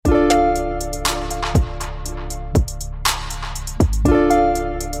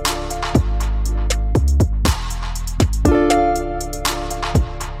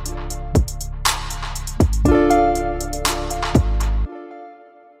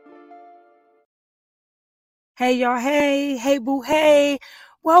Hey, y'all. Hey, boo. Hey,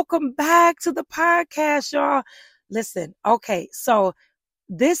 welcome back to the podcast, y'all. Listen, okay, so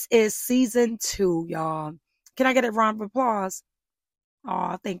this is season 2, y'all. Can I get a round of applause?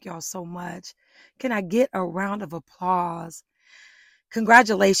 Oh, thank y'all so much. Can I get a round of applause?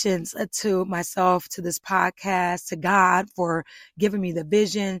 Congratulations to myself, to this podcast, to God for giving me the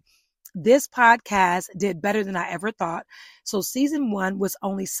vision. This podcast did better than I ever thought. So season 1 was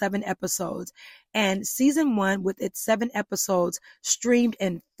only 7 episodes, and season 1 with its 7 episodes streamed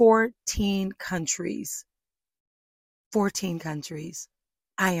in 14 countries. 14 countries.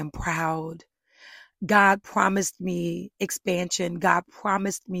 I am proud. God promised me expansion. God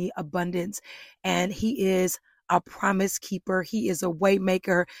promised me abundance, and He is a promise keeper. He is a way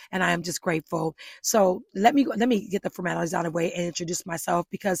maker, and I am just grateful. So let me get the formalities out of the way and introduce myself,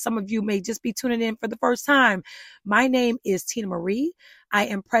 because some of you may just be tuning in for the first time. My name is Tina Marie. I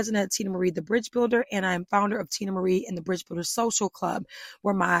am president of Tina Marie, the Bridge Builder, and I am founder of Tina Marie and the Bridge Builder Social Club,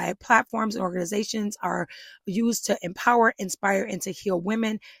 where my platforms and organizations are used to empower, inspire, and to heal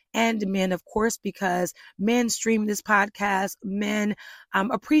women and men, of course, because men stream this podcast, men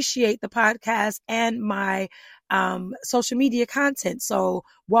appreciate the podcast and my social media content. So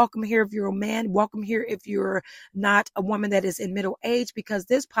welcome here if you're a man. Welcome here if you're not a woman that is in middle age, because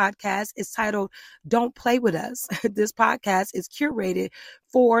this podcast is titled Don't Play With Us. This podcast is curated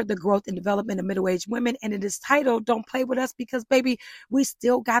for the growth and development of middle-aged women, and it is titled Don't Play With Us because, baby, we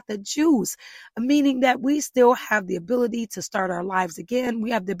still got the juice, meaning that we still have the ability to start our lives again.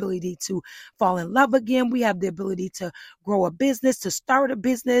 We have the ability to fall in love again. We have the ability to grow a business, to start a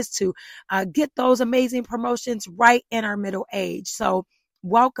business, to get those amazing promotions right in our middle age. So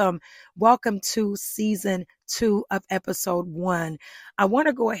welcome to season 2 of episode 1. I want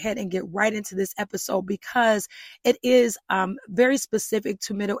to go ahead and get right into this episode because it is very specific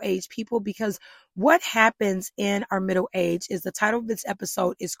to middle-aged people, because what happens in our middle age is, the title of this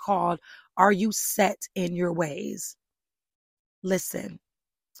episode is called, Are You Set in Your Ways? Listen,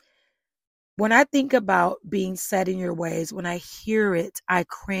 when I think about being set in your ways, when I hear it, I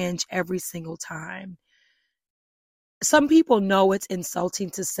cringe every single time. Some people know it's insulting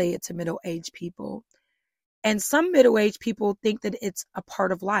to say it to middle-aged people. And some middle-aged people think that it's a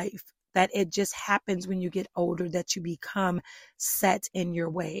part of life, that it just happens when you get older, that you become set in your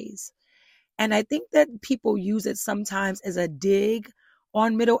ways. And I think that people use it sometimes as a dig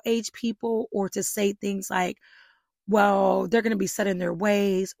on middle-aged people, or to say things like, well, they're going to be set in their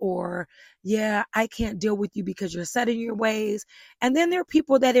ways, or, yeah, I can't deal with you because you're set in your ways. And then there are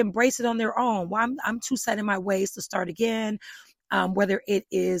people that embrace it on their own. Well, I'm too set in my ways to start again. Whether it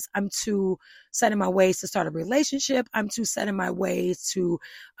is, I'm too set in my ways to start a relationship, I'm too set in my ways to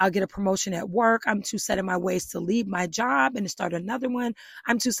get a promotion at work, I'm too set in my ways to leave my job and start another one,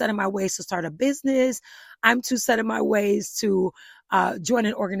 I'm too set in my ways to start a business, I'm too set in my ways to join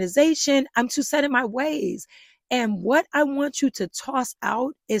an organization, I'm too set in my ways. And what I want you to toss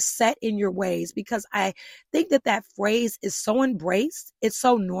out is set in your ways, because I think that that phrase is so embraced, it's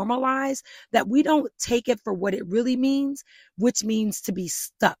so normalized, that we don't take it for what it really means, which means to be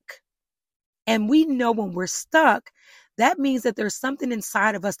stuck. And we know when we're stuck, that means that there's something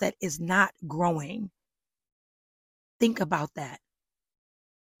inside of us that is not growing. Think about that.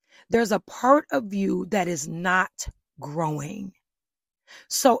 There's a part of you that is not growing.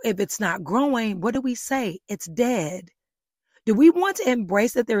 So if it's not growing, what do we say? It's dead. Do we want to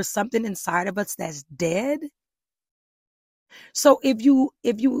embrace that there's something inside of us that's dead? So if you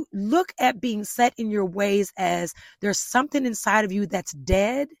look at being set in your ways as there's something inside of you that's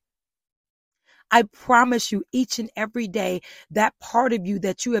dead, I promise you, each and every day, that part of you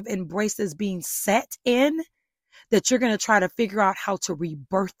that you have embraced as being set in, that you're going to try to figure out how to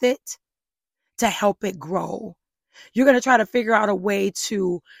rebirth it, to help it grow. You're going to try to figure out a way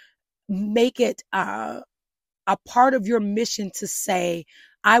to make it a part of your mission to say,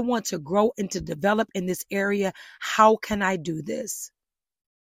 I want to grow and to develop in this area. How can I do this?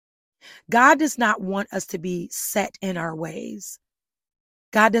 God does not want us to be set in our ways.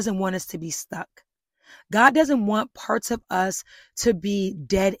 God doesn't want us to be stuck. God doesn't want parts of us to be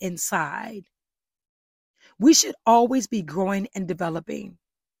dead inside. We should always be growing and developing.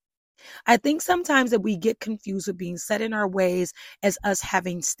 I think sometimes that we get confused with being set in our ways as us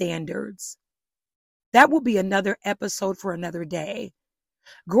having standards. That will be another episode for another day.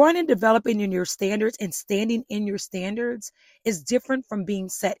 Growing and developing in your standards and standing in your standards is different from being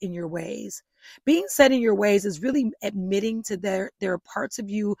set in your ways. Being set in your ways is really admitting to there are parts of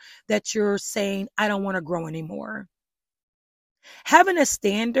you that you're saying, I don't want to grow anymore. Having a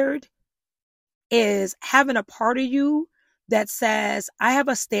standard is having a part of you that says, I have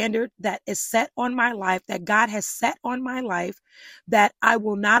a standard that is set on my life, that God has set on my life, that I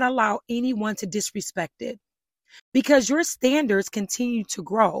will not allow anyone to disrespect it. Because your standards continue to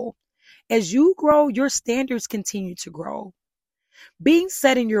grow. As you grow, your standards continue to grow. Being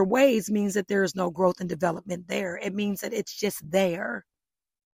set in your ways means that there is no growth and development there. It means that it's just there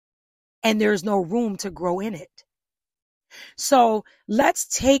and there's no room to grow in it. So let's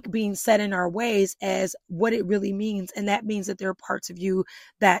take being set in our ways as what it really means. And that means that there are parts of you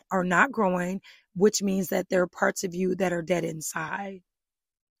that are not growing, which means that there are parts of you that are dead inside.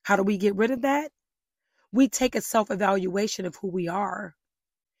 How do we get rid of that? We take a self-evaluation of who we are.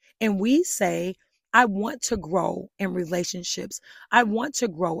 And we say, I want to grow in relationships. I want to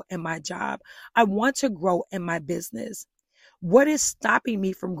grow in my job. I want to grow in my business. What is stopping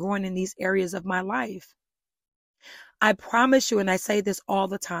me from growing in these areas of my life? I promise you, and I say this all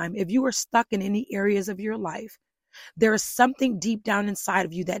the time, if you are stuck in any areas of your life, there is something deep down inside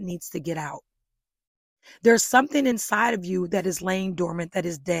of you that needs to get out. There's something inside of you that is laying dormant, that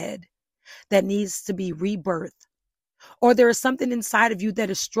is dead, that needs to be rebirthed. Or there is something inside of you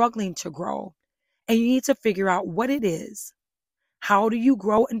that is struggling to grow, and you need to figure out what it is. How do you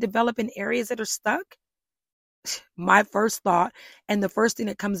grow and develop in areas that are stuck? My first thought, and the first thing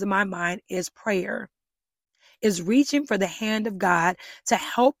that comes to my mind, is prayer. Is reaching for the hand of God to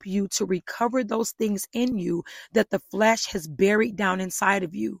help you to recover those things in you that the flesh has buried down inside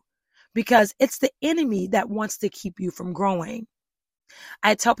of you, because it's the enemy that wants to keep you from growing.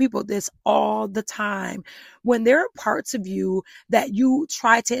 I tell people this all the time. When there are parts of you that you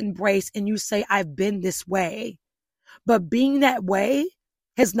try to embrace and you say, I've been this way, but being that way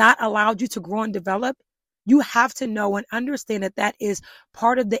has not allowed you to grow and develop, you have to know and understand that that is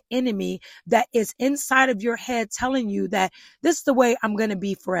part of the enemy that is inside of your head telling you that this is the way I'm going to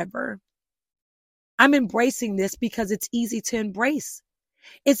be forever. I'm embracing this because it's easy to embrace.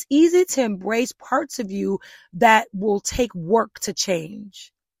 It's easy to embrace parts of you that will take work to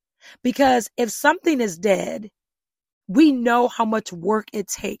change. Because if something is dead, we know how much work it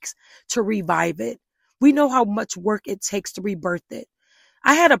takes to revive it. We know how much work it takes to rebirth it.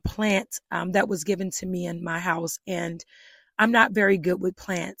 I had a plant that was given to me in my house, and I'm not very good with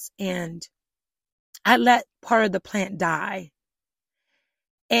plants. And I let part of the plant die.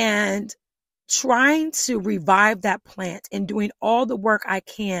 And trying to revive that plant and doing all the work I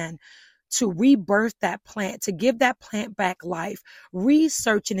can to rebirth that plant, to give that plant back life,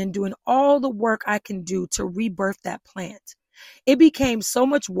 researching and doing all the work I can do to rebirth that plant. It became so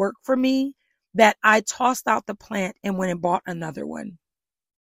much work for me that I tossed out the plant and went and bought another one.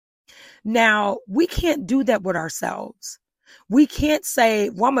 Now, we can't do that with ourselves. We can't say,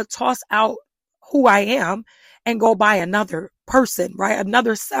 well, I'm going to toss out who I am and go buy another person, right?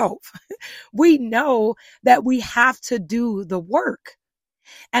 Another self. We know that we have to do the work.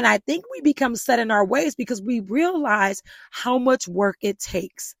 And I think we become set in our ways because we realize how much work it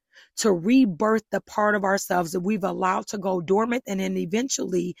takes to rebirth the part of ourselves that we've allowed to go dormant and then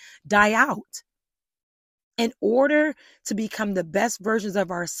eventually die out. In order to become the best versions of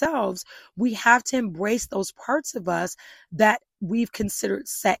ourselves, we have to embrace those parts of us that we've considered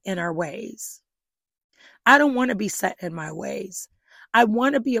set in our ways. I don't want to be set in my ways. I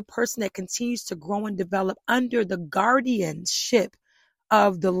want to be a person that continues to grow and develop under the guardianship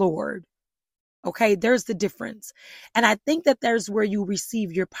of the Lord. Okay, there's the difference. And I think that there's where you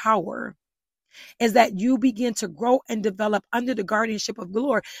receive your power, is that you begin to grow and develop under the guardianship of the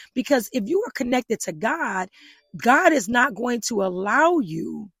Lord. Because if you are connected to God, God is not going to allow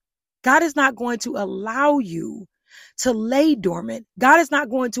you. God is not going to allow you to lay dormant. God is not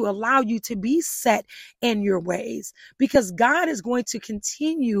going to allow you to be set in your ways, because God is going to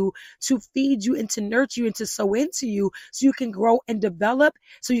continue to feed you and to nurture you and to sow into you so you can grow and develop,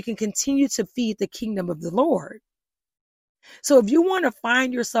 so you can continue to feed the kingdom of the Lord. So if you want to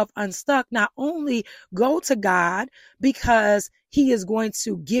find yourself unstuck, not only go to God because He is going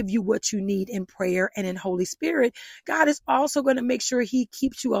to give you what you need in prayer and in Holy Spirit, God is also going to make sure He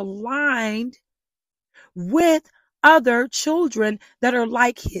keeps you aligned with other children that are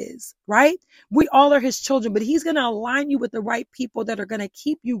like His, right? We all are His children, but He's going to align you with the right people that are going to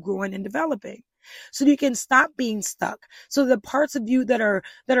keep you growing and developing, so you can stop being stuck. So the parts of you that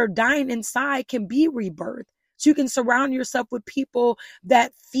are dying inside can be rebirthed. So you can surround yourself with people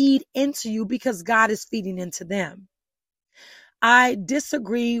that feed into you because God is feeding into them. I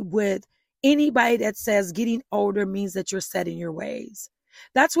disagree with anybody that says getting older means that you're set in your ways.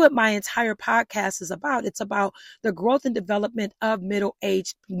 That's what my entire podcast is about. It's about the growth and development of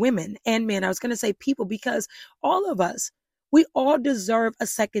middle-aged women and men. I was going to say people, because all of us, We all deserve a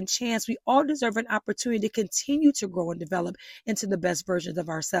second chance. We all deserve an opportunity to continue to grow and develop into the best versions of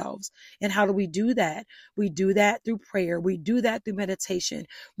ourselves. And how do we do that? We do that through prayer. We do that through meditation.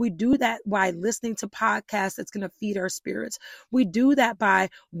 We do that by listening to podcasts that's going to feed our spirits. We do that by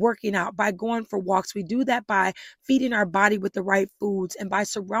working out, by going for walks. We do that by feeding our body with the right foods and by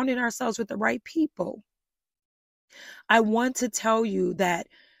surrounding ourselves with the right people. I want to tell you that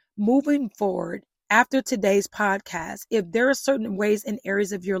moving forward, after today's podcast, if there are certain ways and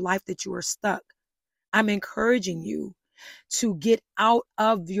areas of your life that you are stuck, I'm encouraging you to get out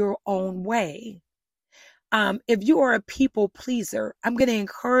of your own way. If you are a people pleaser, I'm going to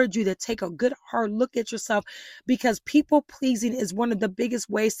encourage you to take a good hard look at yourself, because people pleasing is one of the biggest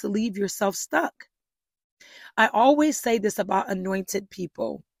ways to leave yourself stuck. I always say this about anointed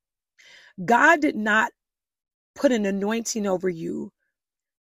people. God did not put an anointing over you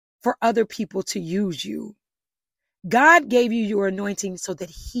for other people to use you. God gave you your anointing so that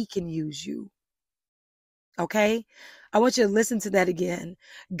he can use you. Okay? I want you to listen to that again.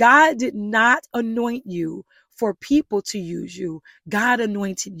 God did not anoint you for people to use you. God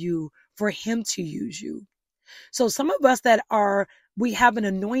anointed you for him to use you. So some of us we have an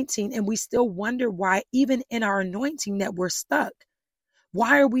anointing and we still wonder why, even in our anointing, that we're stuck.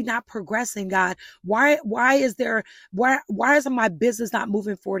 Why are we not progressing, God? Why isn't my business not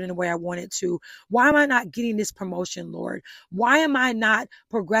moving forward in the way I want it to? Why am I not getting this promotion, Lord? Why am I not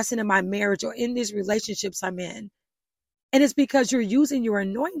progressing in my marriage or in these relationships I'm in? And it's because you're using your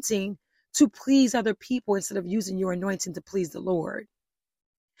anointing to please other people instead of using your anointing to please the Lord.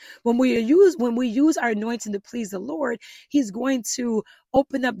 When we use our anointing to please the Lord, he's going to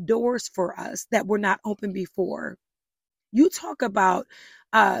open up doors for us that were not open before. You talk about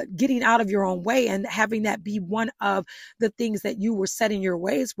getting out of your own way and having that be one of the things that you were set in your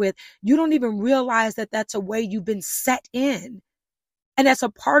ways with. You don't even realize that that's a way you've been set in. And that's a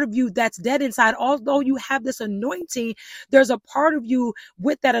part of you that's dead inside. Although you have this anointing, there's a part of you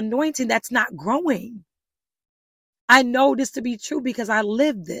with that anointing that's not growing. I know this to be true because I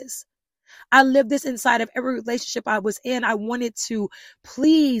lived this. I lived this inside of every relationship I was in. I wanted to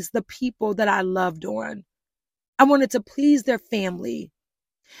please the people that I loved on. I wanted to please their family.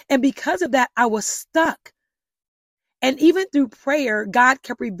 And because of that, I was stuck. And even through prayer, God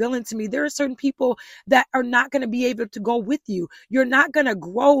kept revealing to me, there are certain people that are not going to be able to go with you. You're not going to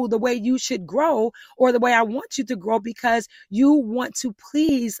grow the way you should grow or the way I want you to grow because you want to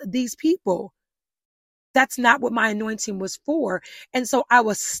please these people. That's not what my anointing was for. And so I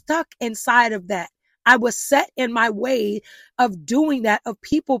was stuck inside of that. I was set in my way of doing that, of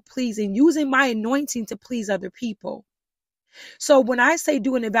people pleasing, using my anointing to please other people. So when I say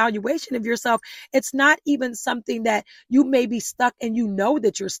do an evaluation of yourself, it's not even something that you may be stuck and you know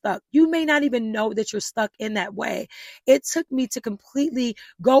that you're stuck. You may not even know that you're stuck in that way. It took me to completely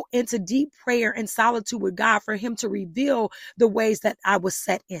go into deep prayer and solitude with God for him to reveal the ways that I was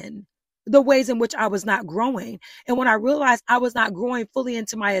set in, the ways in which I was not growing. And when I realized I was not growing fully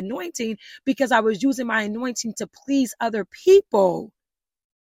into my anointing because I was using my anointing to please other people.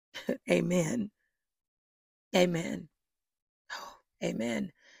 Amen. Amen.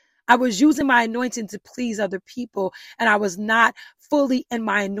 Amen. I was using my anointing to please other people, and I was not fully in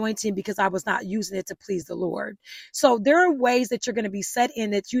my anointing because I was not using it to please the Lord. So there are ways that you're going to be set in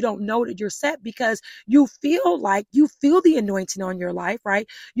that you don't know that you're set because you feel the anointing on your life, right?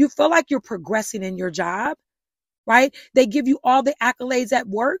 You feel like you're progressing in your job, right? They give you all the accolades at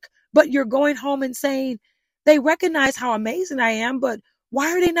work, but you're going home and saying, they recognize how amazing I am, but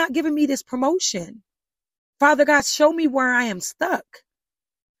why are they not giving me this promotion? Father God, show me where I am stuck.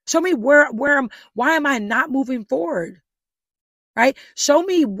 Show me why am I not moving forward? Right? Show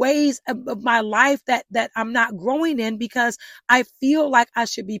me ways of my life that I'm not growing in because I feel like I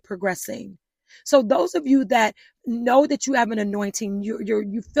should be progressing. So those of you that know that you have an anointing,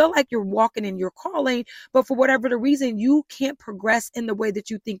 you feel like you're walking in your calling, but for whatever the reason, you can't progress in the way that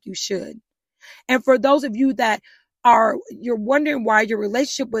you think you should. And for those of you that you're wondering why your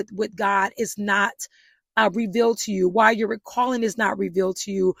relationship with God is not revealed to you, why your calling is not revealed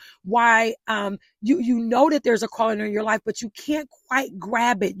to you, why you know that there's a calling in your life, but you can't quite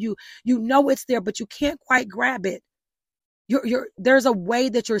grab it. You know it's there, but you can't quite grab it. There's a way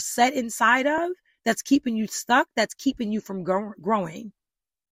that you're set inside of that's keeping you stuck, that's keeping you from growing.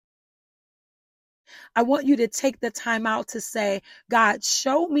 I want you to take the time out to say, God,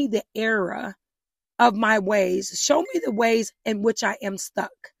 show me the error of my ways. Show me the ways in which I am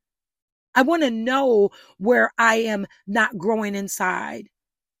stuck. I want to know where I am not growing inside.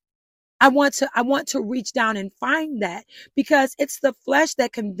 I want to reach down and find that because it's the flesh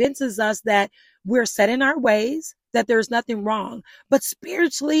that convinces us that we're set in our ways, that there's nothing wrong. But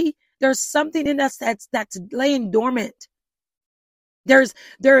spiritually, there's something in us that's laying dormant. There's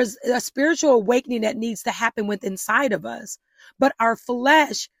a spiritual awakening that needs to happen within inside of us. But our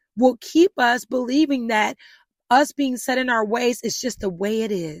flesh will keep us believing that us being set in our ways is just the way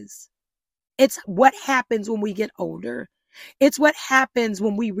it is. It's what happens when we get older. It's what happens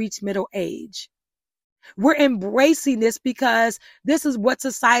when we reach middle age. We're embracing this because this is what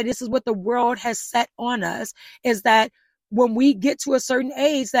society, this is what the world has set on us, is that when we get to a certain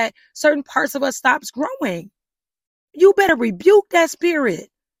age, that certain parts of us stops growing. You better rebuke that spirit.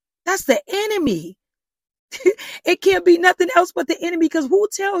 That's the enemy. It can't be nothing else but the enemy, because who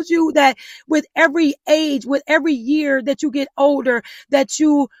tells you that with every age, with every year that you get older, that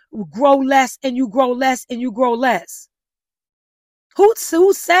you grow less and you grow less and you grow less?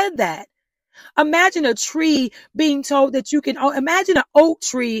 Who said that? Imagine a tree being told that you can, imagine an oak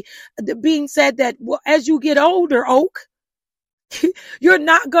tree being said that, well, as you get older, oak, you're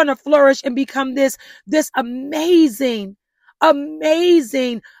not going to flourish and become this amazing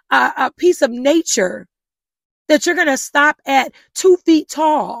piece of nature, that you're going to stop at 2 feet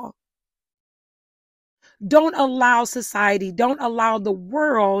tall. Don't allow society, don't allow the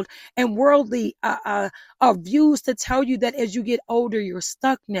world and worldly views to tell you that as you get older, you're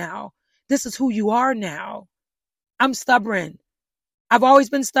stuck now. This is who you are now. I'm stubborn. I've always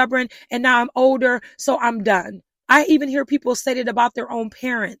been stubborn, and now I'm older, so I'm done. I even hear people say it about their own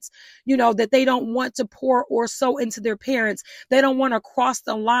parents, that they don't want to pour or sow into their parents. They don't want to cross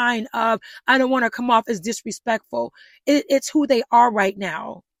the line of, I don't want to come off as disrespectful. It's who they are right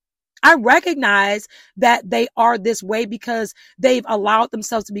now. I recognize that they are this way because they've allowed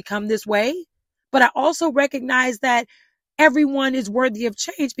themselves to become this way. But I also recognize that everyone is worthy of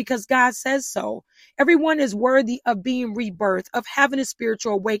change because God says so. Everyone is worthy of being rebirthed, of having a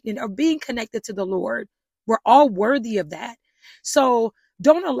spiritual awakening, of being connected to the Lord. We're all worthy of that. So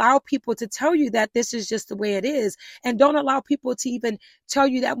don't allow people to tell you that this is just the way it is. And don't allow people to even tell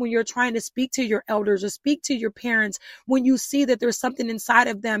you that when you're trying to speak to your elders or speak to your parents, when you see that there's something inside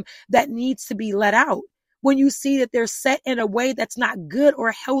of them that needs to be let out, when you see that they're set in a way that's not good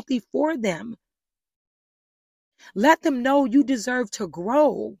or healthy for them. Let them know you deserve to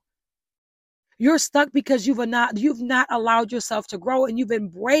grow. You're stuck because you've not allowed yourself to grow, and you've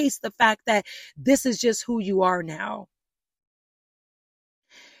embraced the fact that this is just who you are now.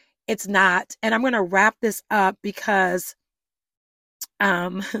 It's not. And I'm going to wrap this up because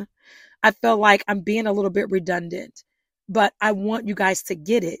I feel like I'm being a little bit redundant, but I want you guys to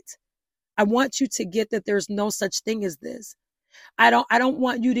get it. I want you to get that there's no such thing as this. I don't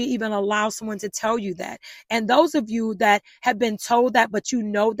want you to even allow someone to tell you that. And those of you that have been told that, but you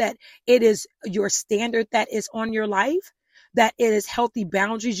know that it is your standard that is on your life, that it is healthy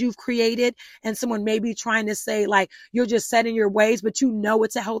boundaries you've created, and someone may be trying to say like, you're just set in your ways, but you know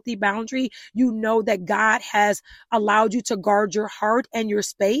it's a healthy boundary. You know that God has allowed you to guard your heart and your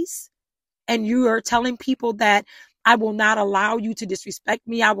space. And you are telling people that I will not allow you to disrespect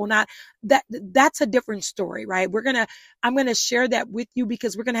me. I will not. That's a different story, right? I'm going to share that with you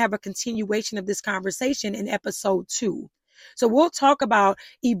because we're going to have a continuation of this conversation in episode 2. So we'll talk about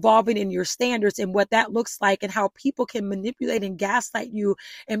evolving in your standards and what that looks like, and how people can manipulate and gaslight you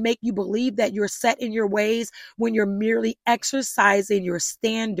and make you believe that you're set in your ways when you're merely exercising your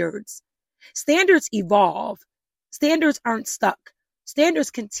standards. Standards evolve. Standards aren't stuck.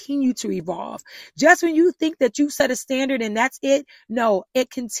 Standards continue to evolve. Just when you think that you set a standard and that's it, no, it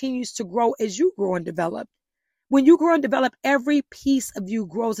continues to grow as you grow and develop. When you grow and develop, every piece of you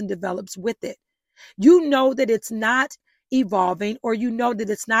grows and develops with it. You know that it's not evolving, or you know that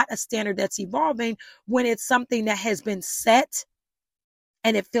it's not a standard that's evolving when it's something that has been set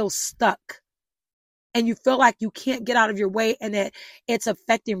and it feels stuck. And you feel like you can't get out of your way, and that it's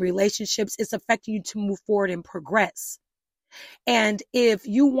affecting relationships. It's affecting you to move forward and progress. And if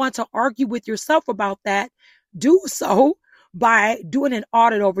you want to argue with yourself about that, do so by doing an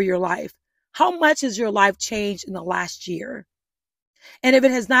audit over your life. How much has your life changed in the last year? And if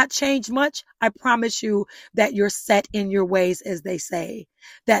it has not changed much, I promise you that you're set in your ways, as they say,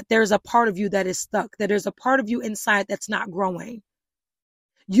 that there's a part of you that is stuck, that there's a part of you inside that's not growing.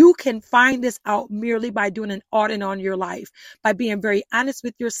 You can find this out merely by doing an audit on your life, by being very honest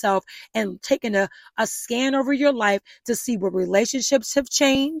with yourself and taking a scan over your life to see what relationships have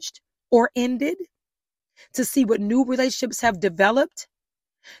changed or ended, to see what new relationships have developed,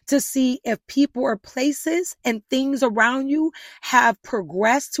 to see if people or places and things around you have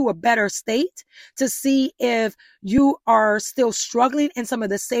progressed to a better state, to see if you are still struggling in some of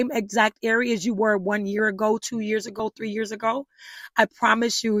the same exact areas you were 1 year ago, 2 years ago, 3 years ago. I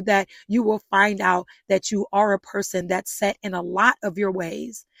promise you that you will find out that you are a person that's set in a lot of your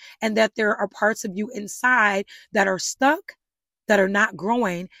ways, and that there are parts of you inside that are stuck, that are not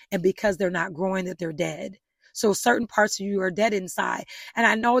growing, and because they're not growing, that they're dead. So certain parts of you are dead inside. And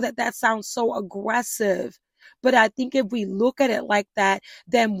I know that that sounds so aggressive, but I think if we look at it like that,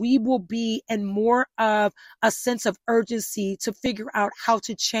 then we will be in more of a sense of urgency to figure out how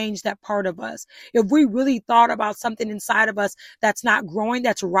to change that part of us. If we really thought about something inside of us that's not growing,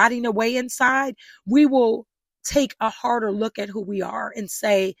 that's rotting away inside, we will take a harder look at who we are and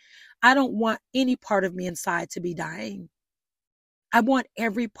say, I don't want any part of me inside to be dying. I want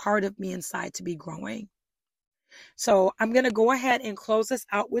every part of me inside to be growing. So I'm going to go ahead and close this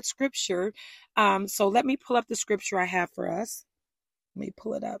out with scripture. So let me pull up the scripture I have for us. Let me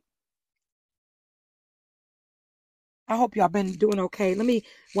pull it up. I hope y'all been doing okay.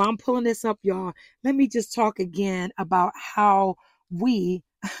 While I'm pulling this up, y'all, let me just talk again about how we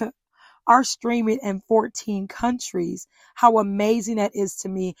are streaming in 14 countries. How amazing that is to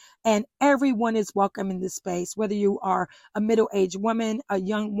me. And everyone is welcome in this space, whether you are a middle-aged woman, a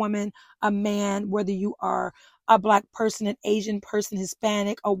young woman, a man, whether you are a Black person, an Asian person,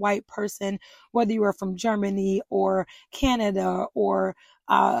 Hispanic, a white person, whether you are from Germany or Canada or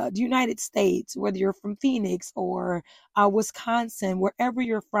the United States, whether you're from Phoenix or Wisconsin, wherever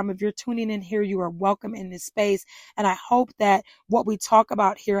you're from, if you're tuning in here, you are welcome in this space. And I hope that what we talk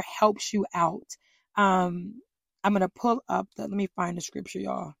about here helps you out. I'm going to pull up let me find the scripture,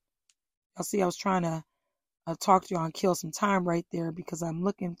 y'all. Y'all see, I was trying to talk to y'all and kill some time right there because I'm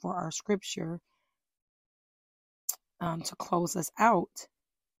looking for our scripture to close us out.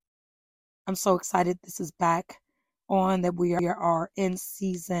 I'm so excited this is back on, that we are in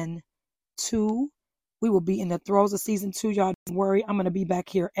season 2. We will be in the throes of season 2. Y'all don't worry. I'm going to be back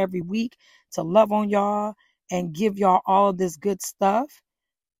here every week to love on y'all and give y'all all of this good stuff.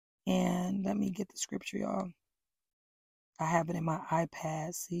 And let me get the scripture, y'all. I have it in my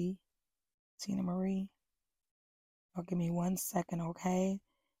iPad. See? Tina Marie. Oh, give me 1 second, okay?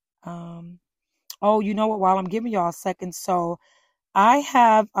 Oh, you know what? While I'm giving y'all a second, so I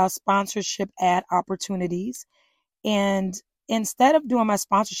have sponsorship ad opportunities. And instead of doing my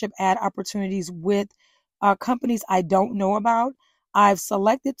sponsorship ad opportunities with companies I don't know about, I've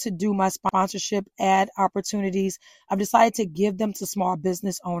selected to do my sponsorship ad opportunities. I've decided to give them to small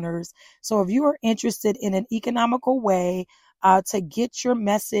business owners. So if you are interested in an economical way to get your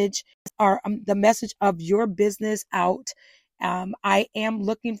message or the message of your business out, I am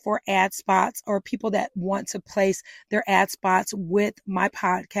looking for ad spots or people that want to place their ad spots with my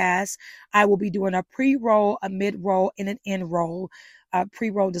podcast. I will be doing a pre-roll, a mid-roll, and an end roll.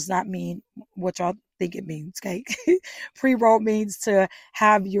 Pre-roll does not mean what y'all think it means, okay? Pre-roll means to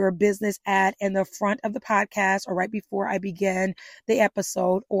have your business ad in the front of the podcast or right before I begin the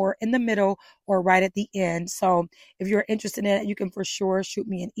episode, or in the middle, or right at the end. So if you're interested in it, you can for sure shoot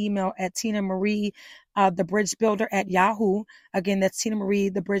me an email at Tina Marie, the Bridge Builder at Yahoo. Again, that's Tina Marie,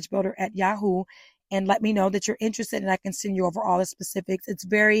 the Bridge Builder at Yahoo. And let me know that you're interested, and I can send you over all the specifics.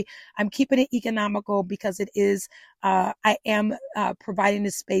 I'm keeping it economical because it is, I am providing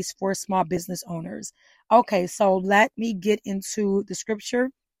this space for small business owners. Okay, so let me get into the scripture.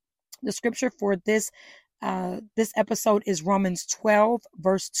 The scripture for this episode is Romans 12,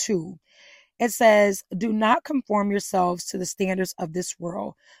 verse 2. It says, do not conform yourselves to the standards of this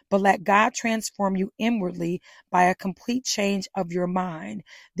world, but let God transform you inwardly by a complete change of your mind.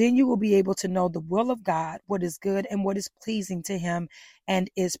 Then you will be able to know the will of God, what is good and what is pleasing to him and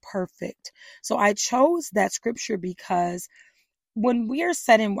is perfect. So I chose that scripture because when we are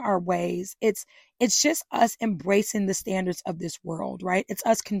set in our ways, it's just us embracing the standards of this world, right? It's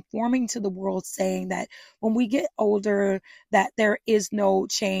us conforming to the world, saying that when we get older, that there is no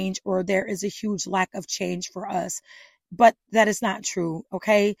change or there is a huge lack of change for us. But that is not true,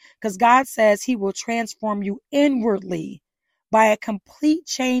 okay? Because God says he will transform you inwardly by a complete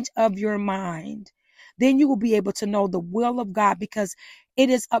change of your mind. Then you will be able to know the will of God, because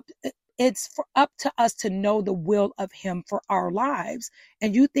it's up to us to know the will of him for our lives.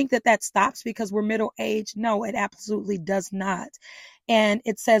 And you think that stops because we're middle-aged? No, it absolutely does not. And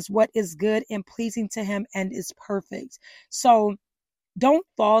it says what is good and pleasing to him and is perfect. So don't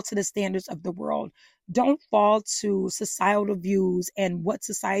fall to the standards of the world. Don't fall to societal views and what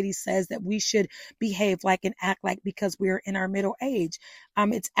society says that we should behave like and act like because we're in our middle age.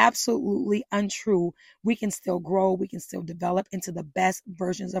 It's absolutely untrue. We can still grow. We can still develop into the best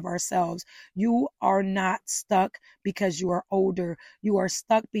versions of ourselves. You are not stuck because you are older. You are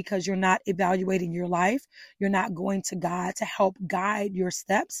stuck because you're not evaluating your life. You're not going to God to help guide your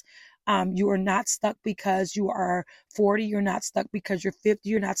steps. You are not stuck because you are 40. You're not stuck because you're 50.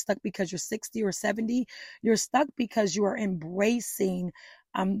 You're not stuck because you're 60 or 70. You're stuck because you are embracing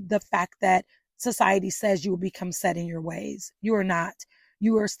the fact that society says you will become set in your ways. You are not.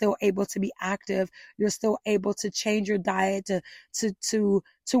 You are still able to be active. You're still able to change your diet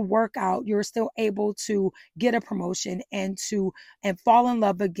to work out. You're still able to get a promotion and fall in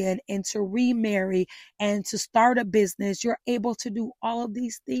love again and to remarry and to start a business. You're able to do all of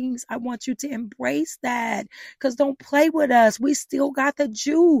these things. I want you to embrace that, because don't play with us. We still got the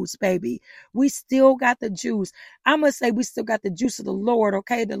juice, baby. We still got the juice. I must say we still got the juice of the Lord,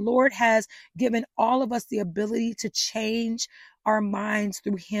 okay? The Lord has given all of us the ability to change our minds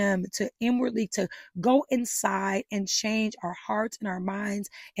through him, to inwardly, to go inside and change our hearts and our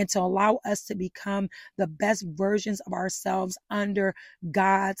minds, and to allow us to become the best versions of ourselves under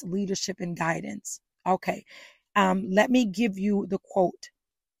God's leadership and guidance. Okay. Let me give you the quote.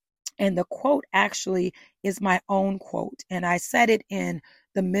 And the quote actually is my own quote. And I said it in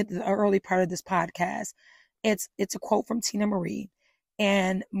the early part of this podcast. It's a quote from Tina Marie.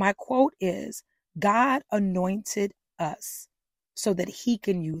 And my quote is, God anointed us so that he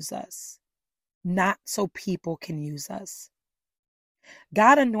can use us, not so people can use us.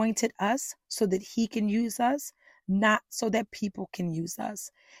 God anointed us so that he can use us, not so that people can use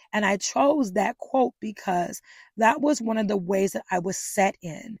us. And I chose that quote because that was one of the ways that I was set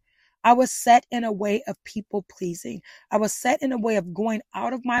in. I was set in a way of people pleasing. I was set in a way of going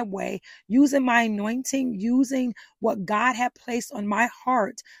out of my way, using my anointing, using what God had placed on my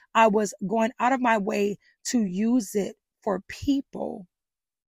heart. I was going out of my way to use it for people.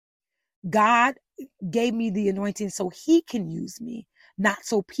 God gave me the anointing so he can use me, not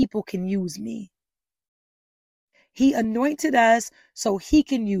so people can use me. He anointed us so he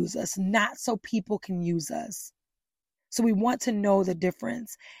can use us, not so people can use us. So we want to know the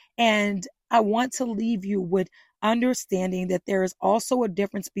difference. And I want to leave you with understanding that there is also a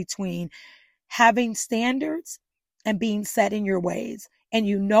difference between having standards and being set in your ways. And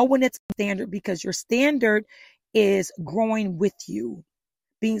you know when it's a standard because your standard is growing with you.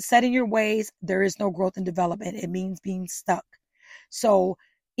 Being set in your ways, there is no growth and development. It means being stuck. So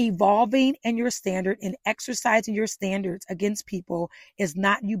evolving in your standard and exercising your standards against people is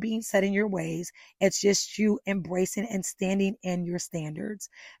not you being set in your ways. It's just you embracing and standing in your standards.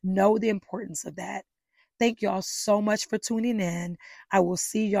 Know the importance of that. Thank y'all so much for tuning in. I will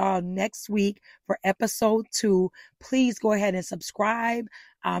see y'all next week for episode 2. Please go ahead and subscribe.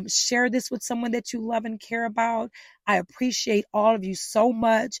 Share this with someone that you love and care about. I appreciate all of you so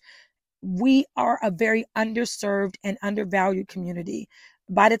much. We are a very underserved and undervalued community.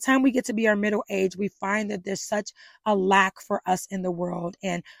 By the time we get to be our middle age, we find that there's such a lack for us in the world.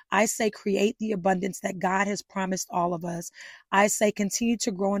 And I say, create the abundance that God has promised all of us. I say, continue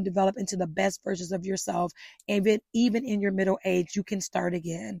to grow and develop into the best versions of yourself. Even in your middle age, you can start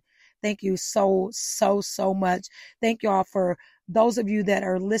again. Thank you so much. Thank y'all for those of you that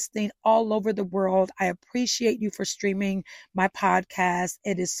are listening all over the world. I appreciate you for streaming my podcast.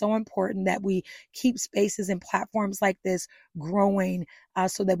 It is so important that we keep spaces and platforms like this growing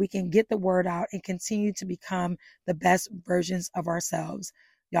so that we can get the word out and continue to become the best versions of ourselves.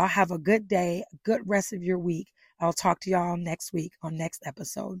 Y'all have a good day, a good rest of your week. I'll talk to y'all next week on next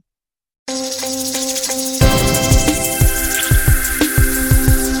episode.